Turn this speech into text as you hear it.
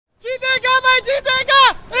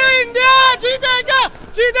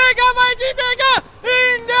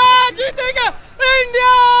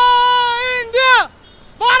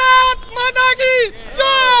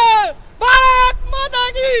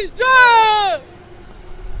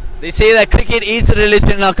They say that cricket is a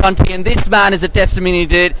religion in our country, and this man is a testimony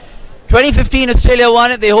to it. 2015 Australia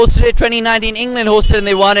won it, they hosted it. 2019 England hosted it and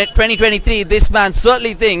they won it. 2023 this man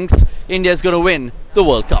certainly thinks India's going to win the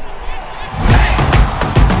World Cup.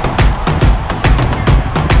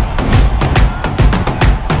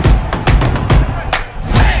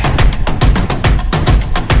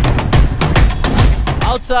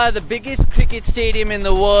 Outside the biggest cricket stadium in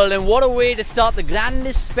the world, and what a way to start the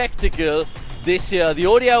grandest spectacle this year. The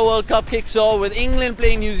ODI World Cup kicks off with England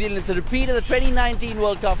playing New Zealand. It's a repeat of the 2019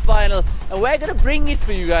 World Cup final, and we're going to bring it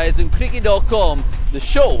for you guys on cricket.com. The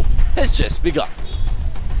show has just begun.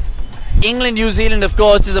 England New Zealand of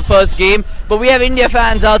course is the first game, but we have India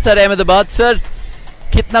fans outside Ahmedabad. Sir,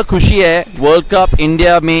 कितना खुशी है world cup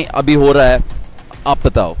India में अभी हो रहा है, आप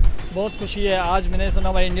बताओ. बहुत खुशी है. आज मैंने सुना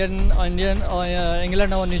हुआ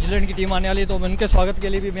इंग्लैंड और न्यूजीलैंड की टीम आने वाली, तो मैं उनके स्वागत के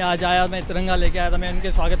लिए भी मैं आज आया. मैं तिरंगा लेके आया था, मैं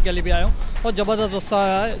उनके स्वागत के लिए भी आया हूँ. और ज़बरदस्त उत्साह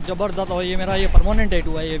है, ज़बरदस्त. और ये मेरा ये परमानेंट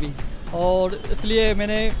टैटू है ये भी, और इसलिए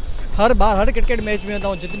मैंने हर बार हर क्रिकेट मैच में आता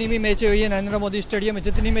हूँ. जितनी भी मैचें हुई है नरेंद्र मोदी स्टेडियम में,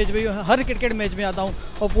 जितनी मैच हुई है हर क्रिकेट मैच में आता हूँ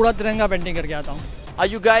और पूरा तिरंगा पेंटिंग करके आता हूँ. Are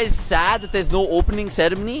you guys sad that there's no opening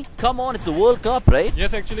ceremony? Come on, it's a World Cup, right?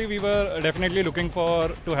 Yes, actually we were definitely looking for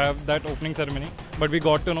to have that opening ceremony, but we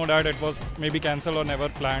got to know that it was maybe cancelled or never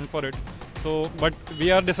planned for it. So, but we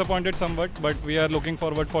are disappointed somewhat, but we are looking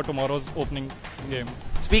forward for tomorrow's opening game.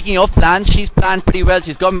 Speaking of plans, she's planned pretty well.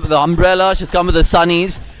 She's come with the umbrella, she's come with the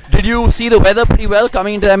sunnies. Did you see the weather pretty well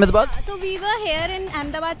coming into Ahmedabad? So we were here in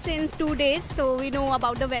Ahmedabad since 2 days, so we know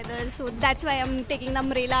about the weather. So that's why I'm taking the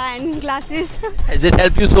umbrella and glasses. Has it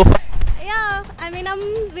helped you so far? Yeah, I mean I'm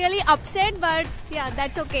really upset, but yeah,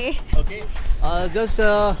 that's okay. Okay, just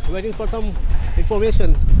waiting for some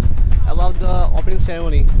information about the opening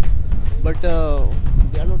ceremony, but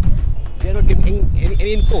they are not giving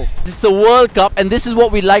any info. It's the World Cup, and this is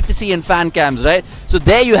what we like to see in FanCams, right? So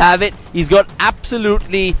there you have it. He's got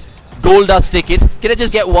absolutely gold dust tickets. Can I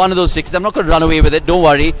just get one of those tickets? I'm not going to run away with it, don't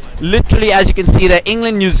worry. Literally, as you can see there,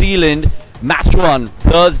 England, New Zealand, match 1,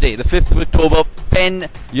 Thursday, the 5th of October. Pen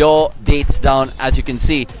your dates down, as you can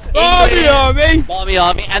see. Army, Army! Army,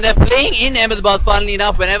 Army. And they're playing in Ahmedabad, funnily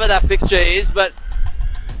enough, whenever that fixture is. But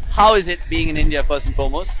how is it being in India, first and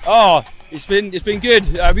foremost? Oh, it's been good.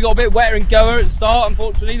 We got a bit wetter in Goa at the start,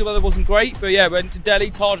 unfortunately. The weather wasn't great. But yeah, went to Delhi,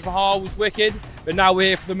 Taj Mahal was wicked. But now we're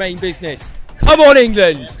here for the main business. Come on,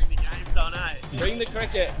 England! Bring the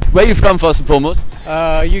cricket. Where are you from, first and foremost?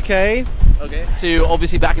 UK. Okay. So you're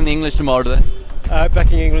obviously back in English tomorrow then?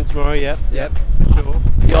 Back in England tomorrow, yep, for sure.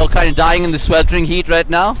 You're kind of dying in the sweltering heat right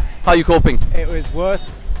now. How are you coping? It was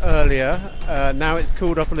worse earlier. Now it's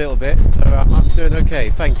cooled off a little bit, so I'm doing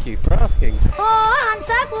okay. Thank you for asking.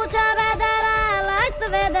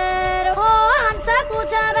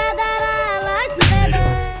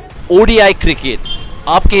 ODI cricket,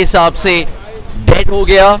 आपके हिसाब से dead हो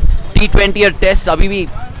गया? T20 और test अभी भी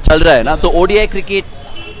चल रहा है ना, तो ODI क्रिकेट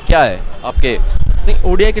क्या है आपके? नहीं,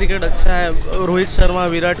 ओडीआई क्रिकेट अच्छा है. रोहित शर्मा,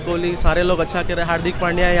 विराट कोहली, सारे लोग अच्छा खेल रहे हैं. हार्दिक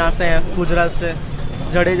पांड्या यहाँ से हैं, गुजरात से.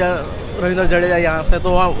 जडेजा, रविंद्र जडेजा यहाँ से. तो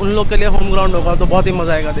उन लोग के लिए होम ग्राउंड होगा, तो बहुत ही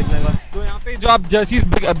मजा आएगा देखने का. तो यहाँ पे जो आप जर्सीज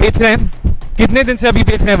बेच रहे हैं, कितने दिन से अभी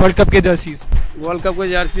बेच रहे हैं वर्ल्ड कप के जर्सीज? वर्ल्ड कप के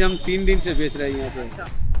जर्सी हम 3 दिन से बेच रहे हैं यहाँ पे.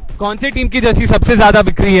 कौन सी टीम की जर्सी सबसे ज्यादा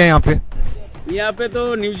बिक रही है यहाँ पे? यहाँ पे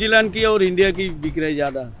तो न्यूजीलैंड की और इंडिया की बिक रही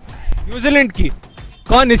ज्यादा. न्यूजीलैंड की?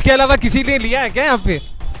 कौन, इसके अलावा किसी ने लिया है क्या यहाँ पे?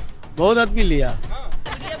 बहुत आदमी लिया.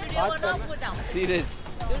 See this.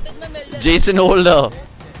 Jason Holder.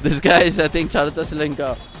 This guy is, I think, Charita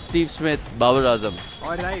Srilanka. Steve Smith, Babar Azam.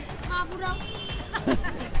 All right.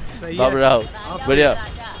 Babar Rao. बढ़िया.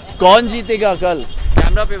 कौन जीतेगा कल?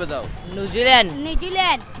 कैमरा पे बताओ. New Zealand.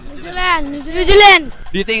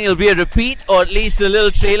 Do you think it'll be a repeat or at least a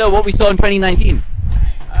little trailer of what we saw in 2019?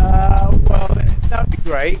 Well, that would be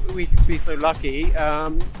great. We could be so lucky.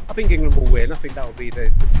 I think England will win. I think that will be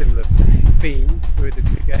the similar theme through the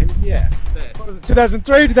 2 games. Yeah. What was it,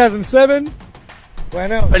 2003, 2007?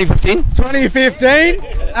 When else? 2015? 2015.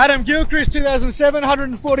 Adam Gilchrist, 2007,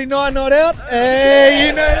 149 not out. Hey,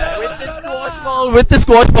 you know. With the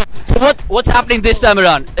squash ball. So what's happening this time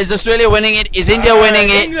around? Is Australia winning it? Is India winning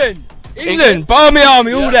it? England, Barmy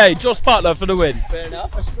Army all day. Josh Butler for the win. Fair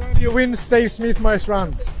enough. Australia wins, Steve Smith most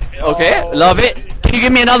runs. Okay, love it. Can you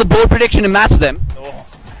give me another bold prediction to match them?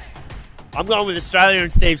 I'm going with Australia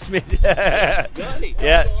and Steve Smith. Really?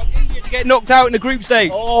 Yeah. India to get knocked out in the group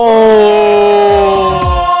stage.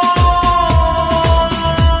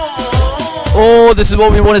 Oh, this is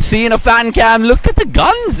what we want to see in a fan cam. Look at the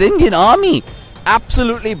guns, Indian Army.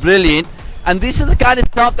 Absolutely brilliant. And this is the kind of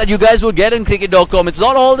stuff that you guys will get in cricket.com. It's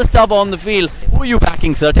not all the stuff on the field. Who are you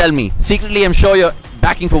backing, sir? Tell me. Secretly, I'm sure you're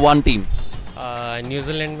backing for one team. New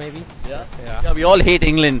Zealand maybe. Yeah, we all hate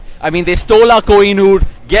England. I mean, they stole our Kohinoor.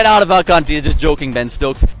 Get out of our country. Just joking, Ben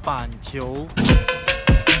Stokes.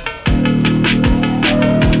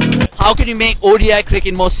 How can you make ODI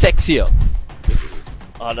cricket more sexier?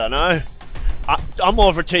 I don't know. I'm more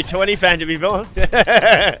of a T20 fan, to be honest.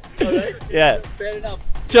 Yeah. Fair enough.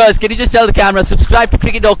 Cheers. Can you just tell the camera, subscribe to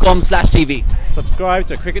cricket.com/TV. Subscribe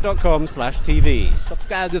to cricket.com/TV.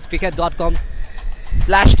 Subscribe to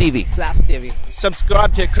cricket.com/TV. /TV.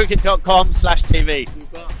 Subscribe to cricket.com/TV.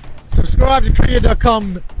 Subscribe to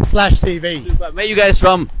cricket.com/TV. Where are you guys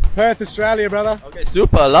from? Perth, Australia, brother. Okay,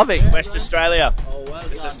 super. Loving. West Australia. Oh, well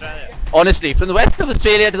West Australia. Honestly, from the west of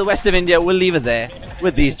Australia to the west of India, we'll leave it there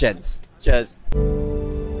with these gents. Cheers.